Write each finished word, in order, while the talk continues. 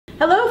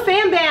Hello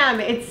Fam Bam,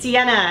 it's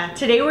Sienna.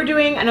 Today we're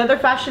doing another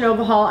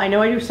Fashionnova haul. I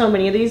know I do so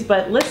many of these,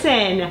 but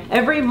listen,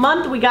 every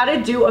month we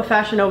gotta do a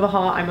Fashionnova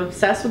haul. I'm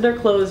obsessed with their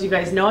clothes. You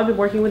guys know I've been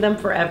working with them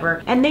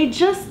forever and they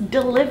just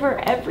deliver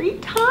every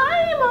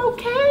time,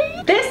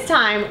 okay? This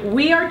time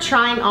we are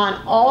trying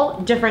on all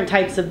different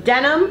types of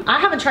denim. I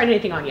haven't tried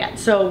anything on yet,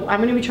 so I'm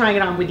gonna be trying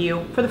it on with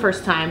you for the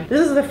first time.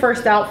 This is the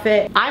first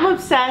outfit. I'm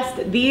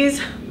obsessed.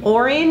 These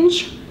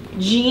orange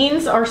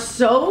jeans are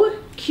so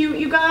cute,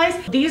 you guys.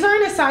 These are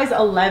in a size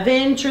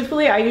 11.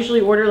 Truthfully, I usually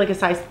order like a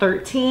size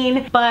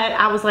 13, but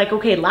I was like,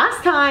 okay,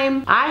 last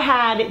time I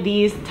had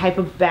these type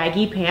of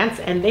baggy pants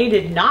and they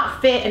did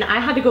not fit and I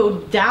had to go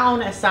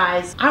down a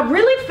size. I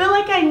really feel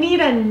like I need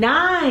a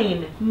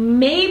 9,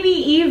 maybe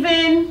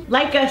even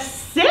like a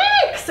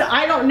 6.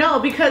 I don't know,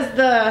 because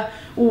the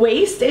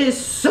waist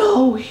is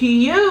so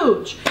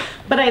huge.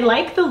 But I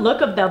like the look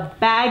of the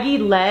baggy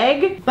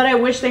leg, but I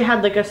wish they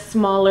had like a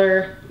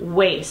smaller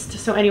waist.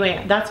 So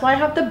anyway, that's why I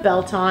have the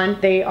belt on.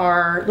 They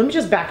are, let me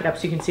just back it up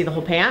so you can see the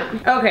whole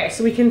pant. Okay,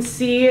 so we can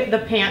see the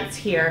pants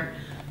here.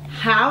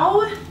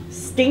 How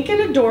stinking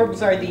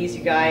adorbs are these,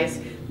 you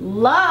guys?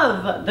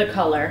 Love the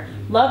color,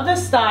 love the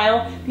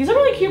style. These are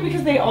really cute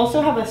because they also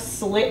have a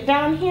slit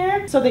down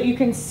here so that you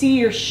can see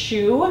your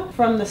shoe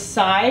from the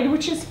side,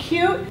 which is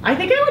cute. I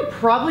think I would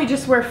probably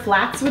just wear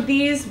flats with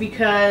these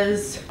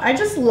because I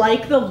just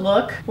like the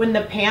look when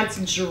the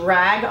pants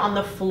drag on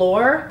the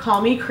floor.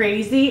 Call me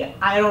crazy,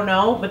 I don't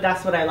know, but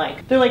that's what I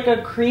like. They're like a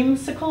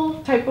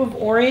creamsicle type of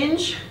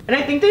orange and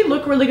I think they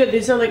look really good.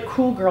 These are like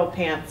cool girl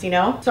pants, you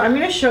know? So I'm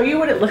gonna show you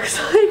what it looks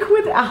like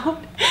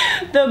without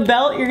the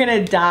belt. You're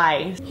gonna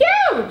die.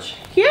 Huge,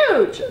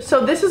 huge.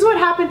 So this is what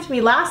happened to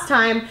me last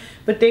time,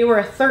 but they were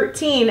a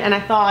 13 and I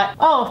thought,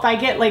 oh, if I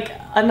get like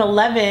an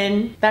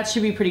 11, that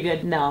should be pretty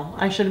good. No,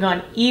 I should have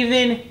gone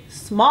even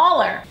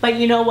smaller. But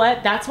you know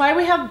what? That's why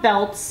we have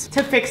belts,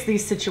 to fix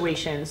these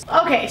situations.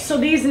 Okay, so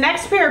these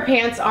next pair of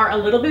pants are a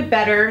little bit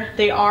better.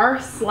 They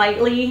are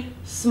slightly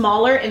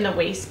smaller in the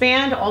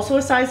waistband, also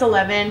a size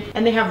 11,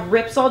 and they have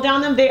rips all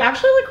down them. They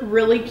actually look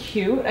really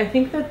cute. I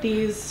think that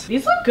these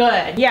look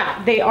good.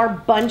 Yeah, they are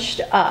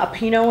bunched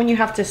up. You know when you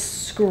have to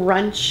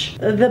scrunch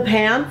the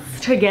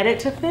pants to get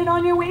it to fit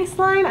on your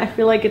waistline? I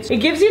feel like it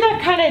gives you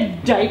that kind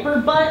of diaper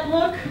butt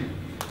look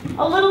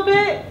a little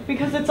bit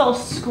because it's all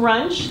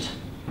scrunched.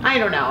 I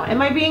don't know.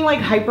 Am I being like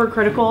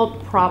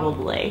hypercritical?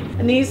 Probably.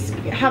 And these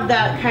have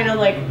that kind of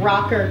like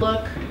rocker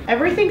look.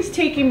 Everything's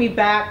taking me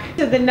back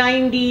to the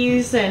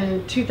 90s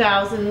and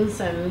 2000s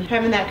and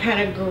having that kind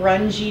of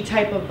grungy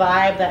type of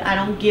vibe, that I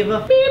don't give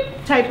a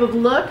beep type of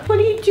look. What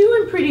are you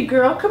doing, pretty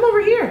girl? Come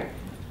over here.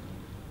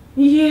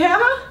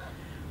 Yeah?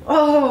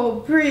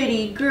 Oh,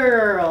 pretty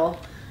girl.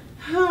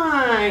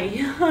 Hi,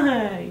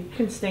 hi. You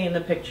can stay in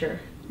the picture.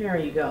 There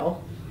you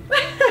go.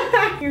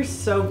 You're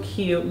so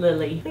cute,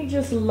 Lily. I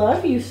just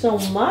love you so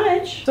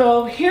much.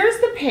 So here's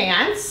the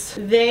pants.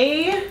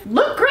 They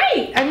look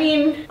great. I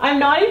mean, I'm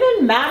not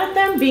even mad at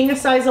them being a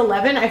size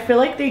 11. I feel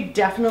like they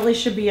definitely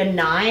should be a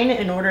 9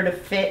 in order to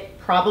fit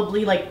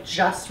probably like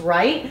just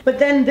right. But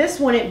then this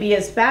wouldn't be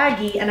as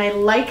baggy, and I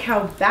like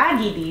how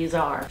baggy these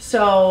are.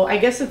 So I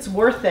guess it's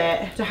worth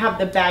it to have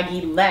the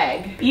baggy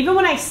leg. Even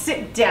when I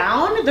sit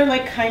down, they're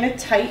like kind of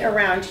tight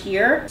around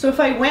here. So if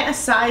I went a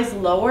size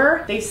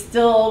lower, they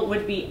still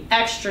would be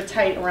extra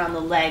tight around the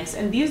legs.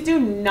 And these do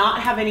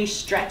not have any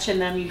stretch in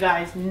them, you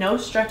guys. No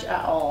stretch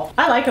at all.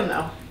 I like them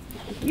though.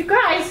 You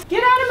guys,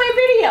 get out of my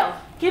video.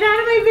 Get out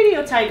of my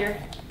video, Tiger.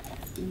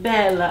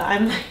 Bella,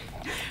 I'm like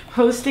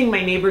hosting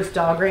my neighbor's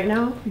dog right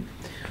now,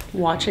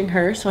 watching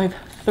her. So I have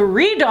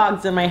 3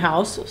 dogs in my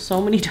house.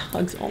 So many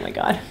dogs, oh my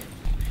God.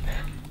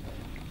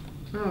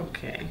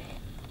 Okay.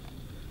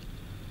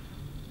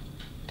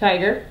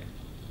 Tiger.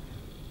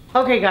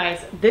 Okay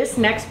guys, this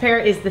next pair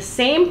is the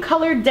same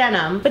color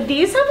denim, but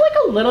these have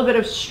like a little bit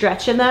of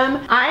stretch in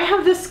them. I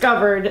have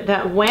discovered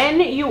that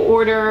when you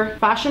order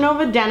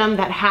Fashionnova denim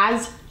that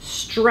has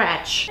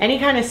stretch, any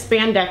kind of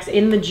spandex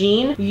in the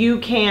jean, you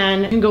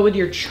can go with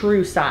your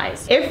true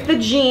size. If the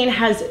jean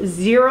has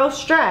 0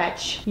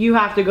 stretch, you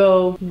have to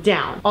go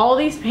down. All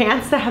these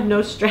pants that have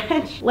no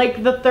stretch,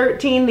 like the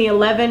 13, the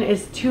 11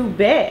 is too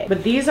big,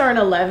 but these are an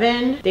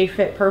 11. They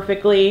fit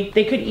perfectly.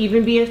 They could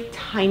even be a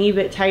tiny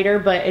bit tighter,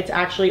 but it's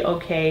actually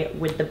okay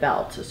with the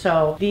belt.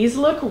 So these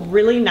look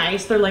really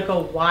nice. They're like a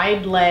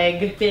wide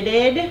leg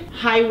fitted,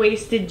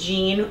 high-waisted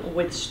jean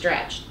with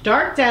stretch.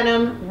 Dark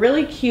denim,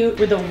 really cute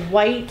with a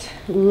white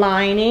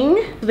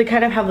lining. They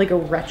kind of have like a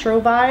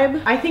retro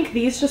vibe. I think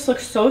these just look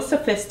so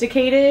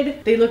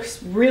sophisticated. They look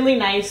really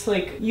nice.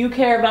 Like, you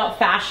care about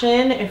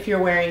fashion if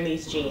you're wearing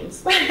these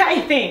jeans.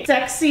 I think.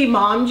 Sexy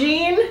mom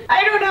jean?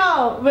 I don't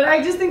know, but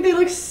I just think they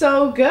look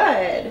so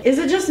good. Is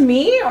it just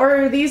me,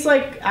 or are these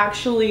like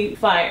actually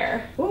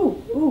fire?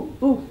 Ooh, ooh,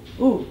 ooh,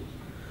 ooh.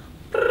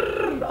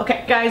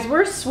 Okay, guys,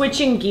 we're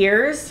switching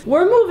gears.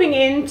 We're moving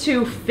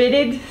into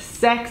fitted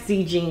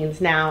sexy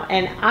jeans now,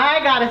 and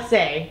I gotta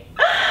say,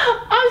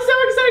 I'm so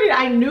excited excited.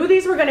 I knew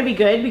these were gonna be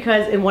good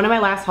because in one of my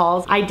last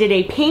hauls, I did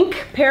a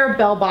pink pair of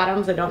bell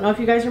bottoms. I don't know if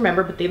you guys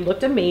remember, but they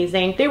looked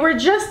amazing. They were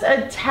just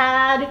a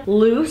tad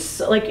loose,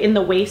 like in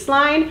the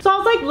waistline. So I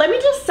was like, let me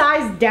just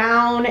size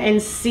down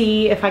and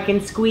see if I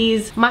can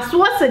squeeze my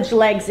sausage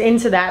legs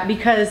into that,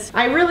 because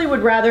I really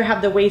would rather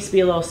have the waist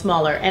be a little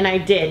smaller, and I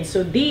did.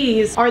 So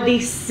these are the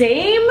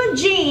same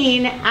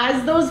jean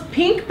as those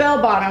pink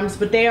bell bottoms,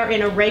 but they are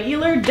in a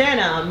regular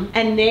denim,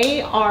 and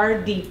they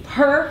are the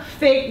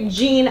perfect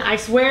jean. I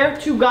swear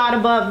to God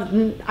above,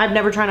 I've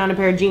never tried on a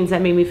pair of jeans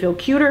that made me feel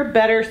cuter,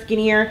 better,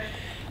 skinnier,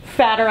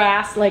 fatter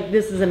ass. Like,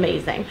 this is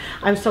amazing.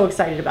 I'm so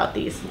excited about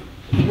these.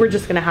 We're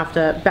just gonna have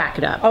to back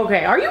it up.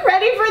 Okay, are you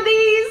ready for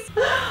these?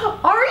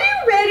 Are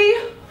you ready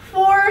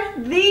for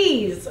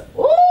these?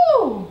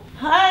 Ooh,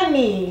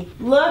 honey,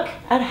 look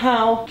at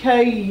how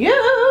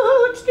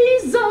cute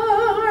these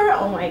are.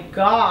 Oh my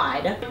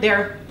God,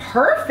 they're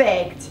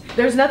perfect.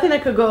 There's nothing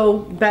that could go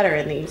better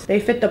in these. They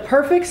fit the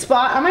perfect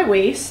spot on my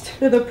waist.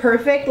 They're the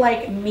perfect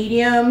like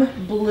medium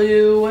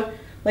blue,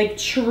 like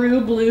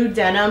true blue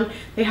denim.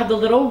 They have the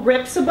little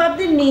rips above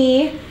the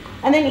knee.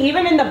 And then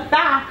even in the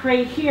back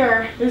right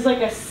here, there's like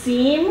a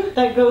seam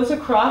that goes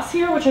across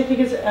here, which I think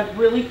is a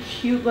really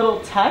cute little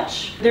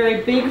touch.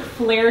 They're a big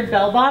flared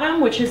bell bottom,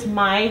 which is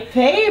my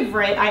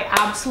favorite. I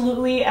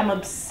absolutely am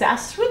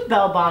obsessed with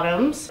bell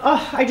bottoms.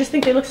 Oh, I just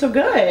think they look so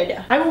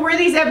good. I will wear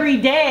these every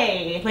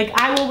day. Like,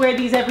 I will wear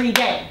these every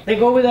day. They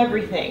go with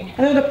everything.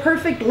 And they're the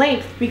perfect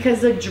length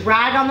because they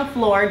drag on the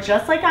floor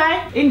just like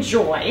I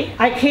enjoy.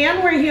 I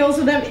can wear heels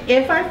with them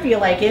if I feel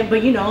like it,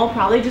 but you know, I'll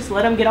probably just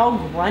let them get all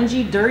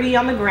grungy, dirty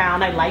on the ground.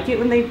 I like it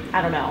when they,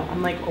 I don't know,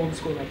 I'm like old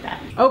school like that.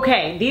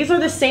 Okay, these are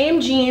the same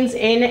jeans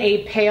in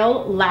a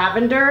pale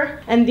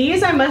lavender, and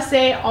these I must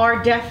say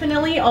are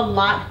definitely a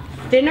lot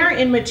thinner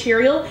in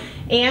material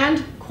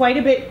and quite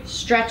a bit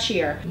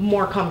stretchier,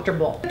 more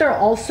comfortable. They're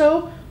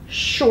also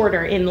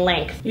shorter in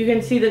length. You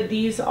can see that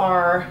these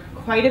are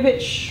quite a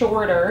bit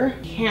shorter.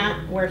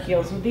 Can't wear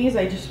heels with these.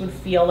 I just would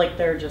feel like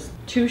they're just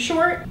too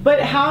short.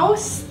 But how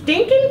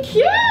stinking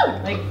cute!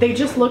 Like, they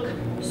just look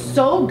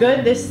so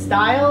good. This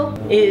style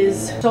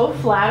is so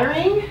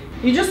flattering.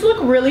 You just look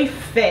really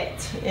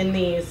fit in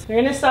these. They're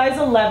in a size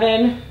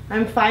 11.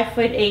 I'm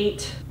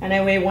 5'8" and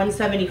I weigh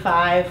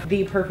 175.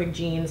 The perfect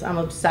jeans. I'm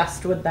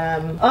obsessed with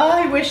them. Oh,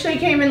 I wish they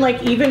came in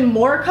like even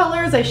more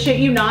colors. I shit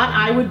you not.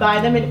 I would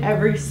buy them in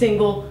every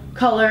single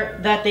color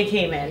that they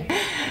came in.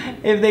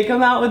 If they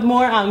come out with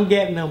more, I'm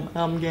getting them.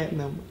 I'm getting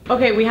them.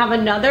 Okay, we have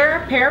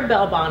another pair of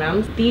bell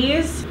bottoms.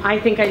 These, I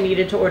think I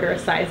needed to order a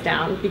size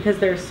down because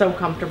they're so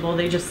comfortable.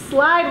 They just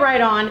slide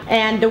right on,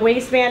 and the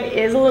waistband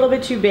is a little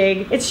bit too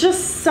big. It's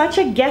just such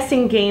a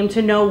guessing game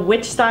to know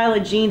which style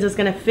of jeans is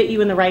gonna fit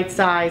you in the right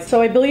size.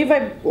 So I believe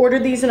I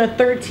ordered these in a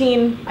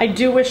 13. I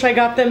do wish I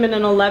got them in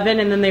an 11,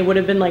 and then they would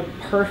have been like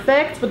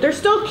perfect, but they're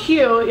still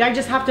cute. I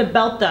just have to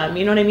belt them,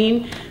 you know what I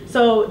mean?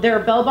 So they're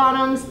bell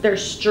bottoms, they're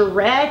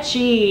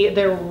stretchy,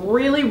 they're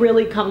really,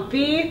 really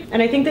comfy,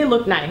 and I think they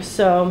look nice.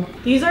 So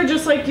these are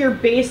just like your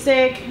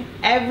basic,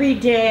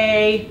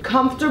 everyday,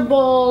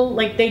 comfortable,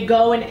 like they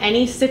go in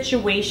any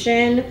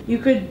situation.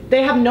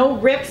 They have no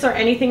rips or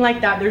anything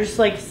like that. They're just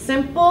like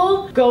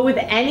simple, go with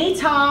any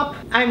top.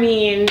 I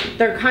mean,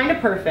 they're kind of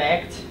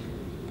perfect.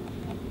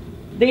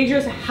 They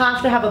just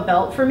have to have a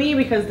belt for me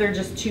because they're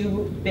just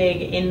too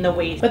big in the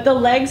waist. But the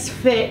legs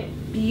fit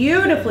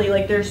beautifully,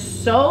 like they're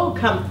so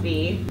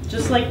comfy,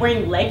 just like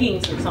wearing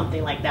leggings or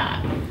something like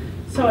that.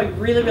 So I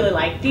really, really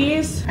like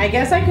these. I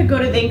guess I could go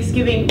to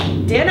Thanksgiving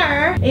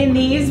dinner in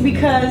these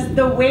because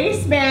the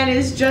waistband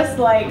is just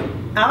like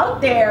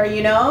out there,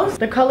 you know?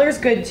 The color's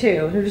good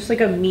too. They're just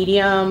like a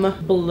medium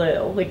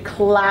blue, like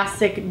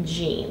classic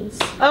jeans.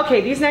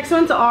 Okay, these next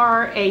ones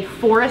are a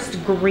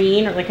forest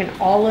green or like an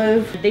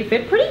olive. They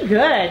fit pretty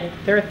good.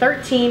 They're a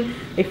 13.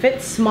 They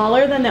fit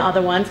smaller than the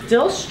other ones,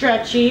 still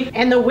stretchy.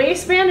 And the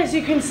waistband, as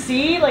you can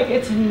see, like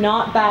it's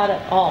not bad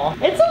at all.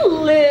 It's a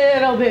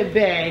little bit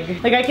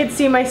big. Like I could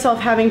see myself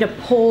having to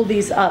pull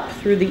these up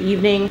through the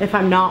evening if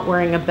I'm not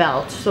wearing a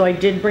belt. So I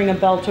did bring a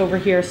belt over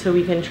here so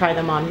we can try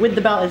them on with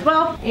the belt as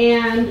well.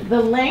 And the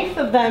length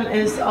of them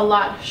is a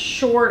lot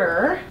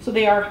shorter. So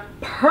they are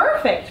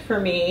perfect for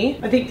me.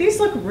 I think these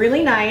look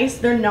really nice.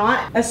 They're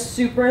not a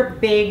super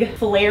big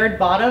flared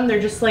bottom.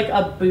 They're just like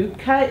a boot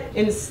cut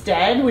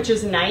instead, which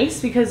is nice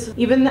because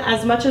even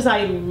as much as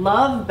I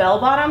love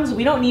bell bottoms,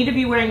 we don't need to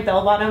be wearing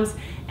bell bottoms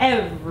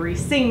every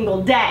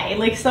single day.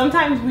 Like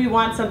sometimes we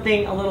want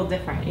something a little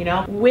different, you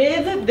know?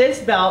 With this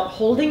belt,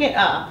 holding it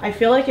up, I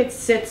feel like it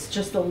sits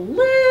just a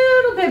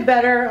little bit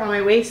better on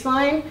my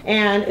waistline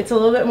and it's a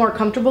little bit more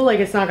comfortable, like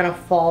it's not gonna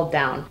fall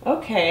down.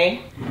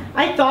 Okay,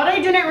 I thought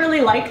I didn't really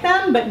like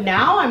them, but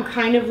now I'm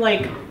kind of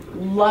like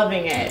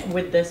loving it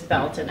with this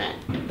belt in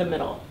it, the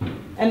middle.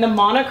 And the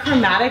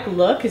monochromatic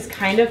look is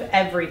kind of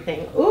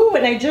everything. Ooh,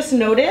 and I just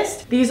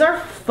noticed these are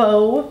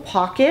faux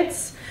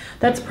pockets,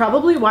 That's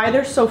probably why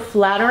they're so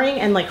flattering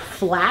and like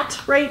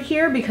flat right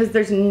here, because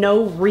there's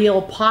no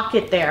real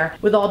pocket there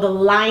with all the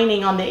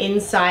lining on the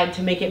inside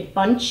to make it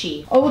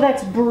bunchy. Oh,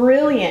 that's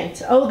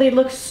brilliant. Oh, they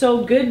look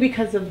so good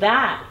because of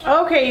that.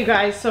 Okay, you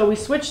guys, so we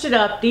switched it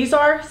up. These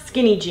are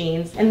skinny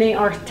jeans and they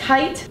are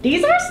tight.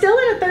 These are still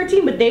in a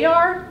 13, but they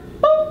are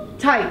boop,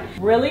 tight.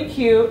 Really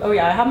cute. Oh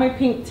yeah, I have my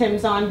pink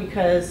Tims on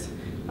because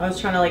I was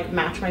trying to like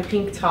match my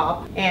pink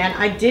top, and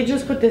I did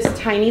just put this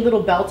tiny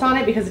little belt on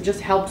it because it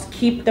just helps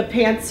keep the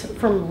pants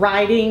from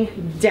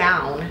riding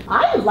down.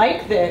 I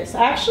like this.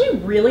 I actually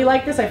really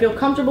like this. I feel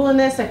comfortable in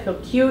this. I feel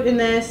cute in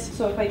this.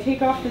 So if I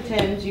take off the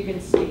Tims, you can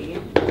see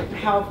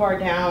how far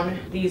down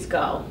these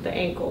go, the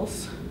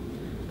ankles.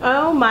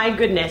 Oh my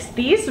goodness,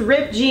 these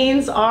ripped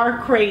jeans are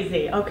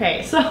crazy.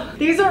 Okay, so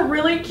these are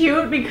really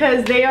cute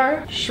because they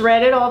are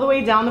shredded all the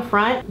way down the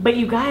front, but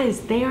you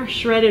guys, they are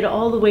shredded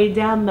all the way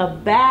down the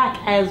back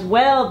as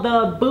well.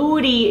 The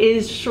booty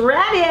is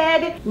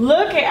shredded.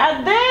 Look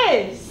at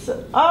this.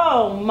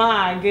 Oh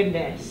my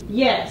goodness.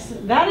 Yes,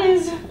 that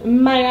is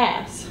my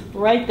ass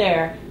right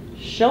there,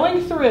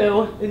 showing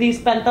through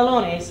these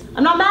pantalones.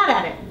 I'm not mad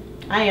at it.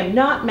 I am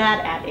not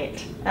mad at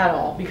it at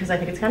all because I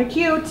think it's kind of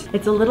cute.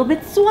 It's a little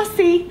bit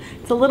saucy.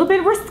 It's a little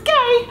bit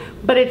risque,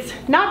 but it's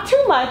not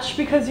too much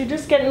because you're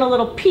just getting a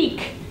little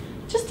peek,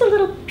 just a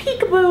little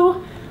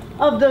peekaboo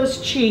of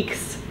those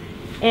cheeks.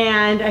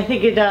 And I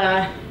think it's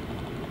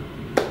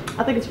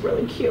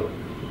really cute.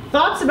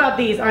 Thoughts about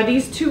these? Are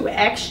these too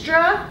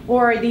extra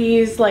or are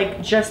these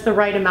like just the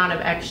right amount of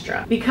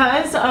extra?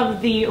 Because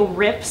of the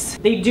rips,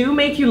 they do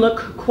make you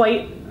look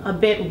quite a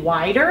bit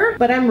wider,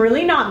 but I'm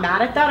really not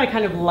mad at that. I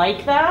kind of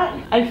like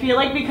that. I feel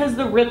like because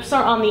the rips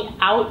are on the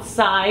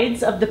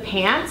outsides of the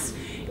pants,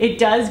 it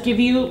does give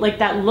you like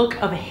that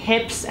look of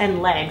hips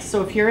and legs.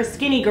 So if you're a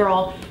skinny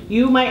girl,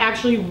 you might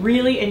actually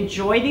really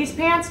enjoy these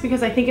pants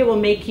because I think it will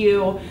make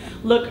you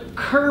look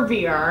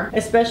curvier,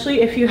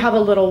 especially if you have a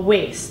little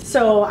waist.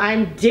 So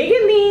I'm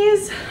digging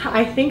these.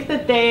 I think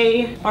that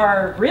they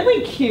are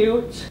really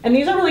cute and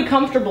these are really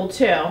comfortable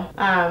too.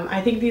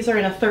 I think these are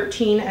in a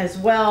 13 as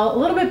well. A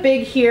little bit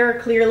big here,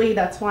 clearly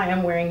that's why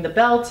I'm wearing the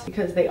belt,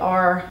 because they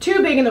are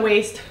too big in the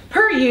waist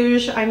per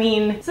usual. I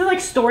mean, this is like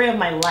story of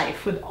my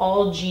life with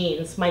all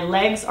jeans. My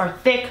legs are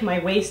thick, my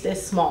waist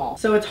is small.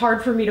 So it's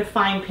hard for me to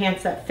find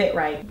pants that fit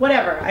right.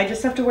 Whatever, I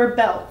just have to wear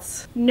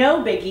belts.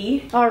 No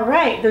biggie. All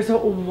right, there's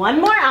one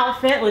more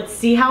outfit. Let's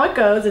see how it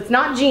goes. It's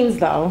not jeans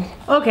though.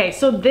 Okay,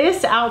 so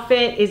this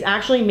outfit is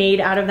actually made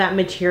out of that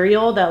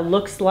material that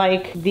looks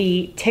like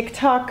the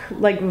TikTok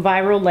like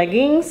viral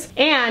leggings,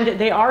 and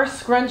they are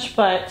scrunch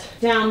butt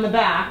down the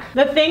back.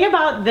 The thing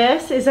about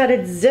this is that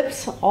it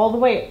zips all the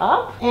way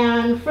up,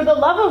 and for the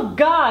love of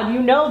God,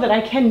 you know that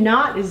I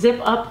cannot zip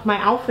up my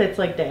outfits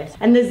like this.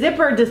 And the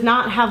zipper does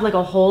not have like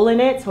a hole in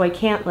it, so I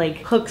can't like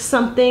hook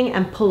something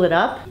and pull it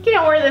up. You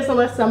can't wear this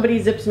unless somebody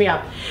zips me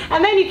up.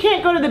 And then you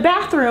can't go to the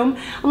bathroom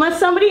unless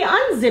somebody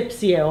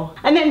unzips you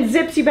and then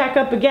zips you back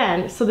up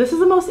again. So this is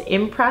the most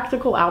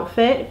impractical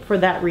outfit for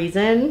that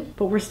reason,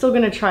 but we're still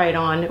gonna try it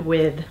on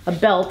with a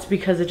belt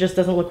because it just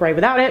doesn't look right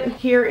without it.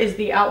 Here is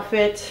the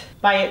outfit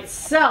by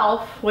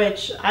itself,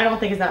 which I don't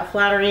think is that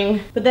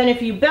flattering. But then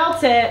if you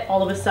belt it,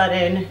 all of a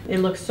sudden, it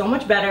looks so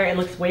much better. It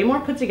looks way more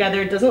put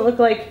together. It doesn't look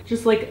like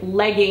just like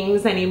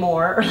leggings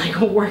anymore or like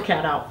a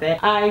workout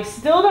outfit. I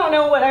still don't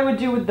know what I would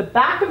do with the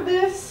back of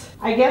this.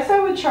 I guess I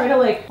would try to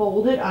like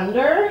fold it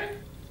under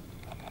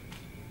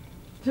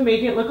to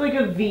make it look like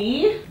a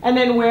V, and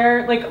then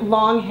wear like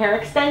long hair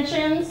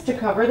extensions to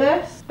cover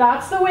this.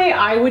 That's the way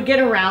I would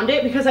get around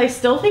it because I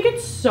still think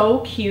it's so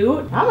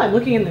cute. Now I'm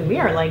looking in the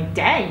mirror like,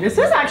 dang, this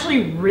is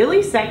actually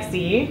really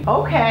sexy.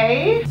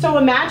 Okay, so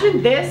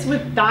imagine this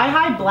with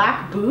thigh-high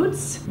black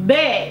boots.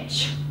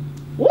 Bitch,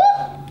 woo,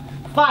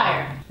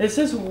 fire. This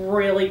is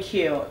really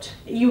cute.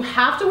 You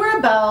have to wear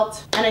a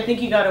belt, and I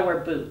think you gotta wear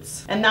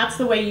boots. And that's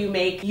the way you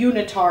make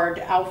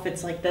unitard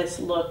outfits like this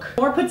look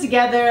more put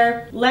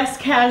together, less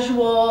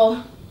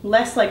casual,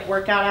 less like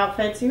workout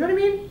outfits, you know what I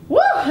mean? Woo,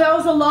 that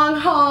was a long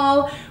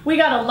haul. We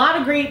got a lot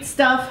of great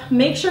stuff.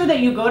 Make sure that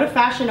you go to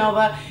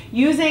Fashionnova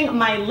using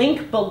my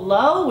link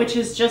below, which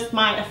is just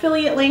my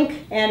affiliate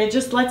link, and it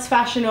just lets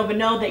Fashionnova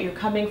know that you're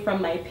coming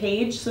from my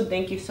page. So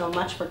thank you so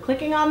much for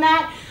clicking on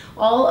that.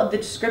 All of the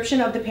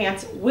description of the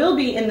pants will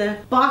be in the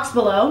box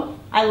below.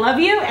 I love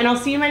you, and I'll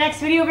see you in my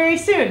next video very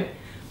soon.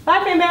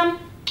 Bye, Fam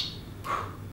Bam.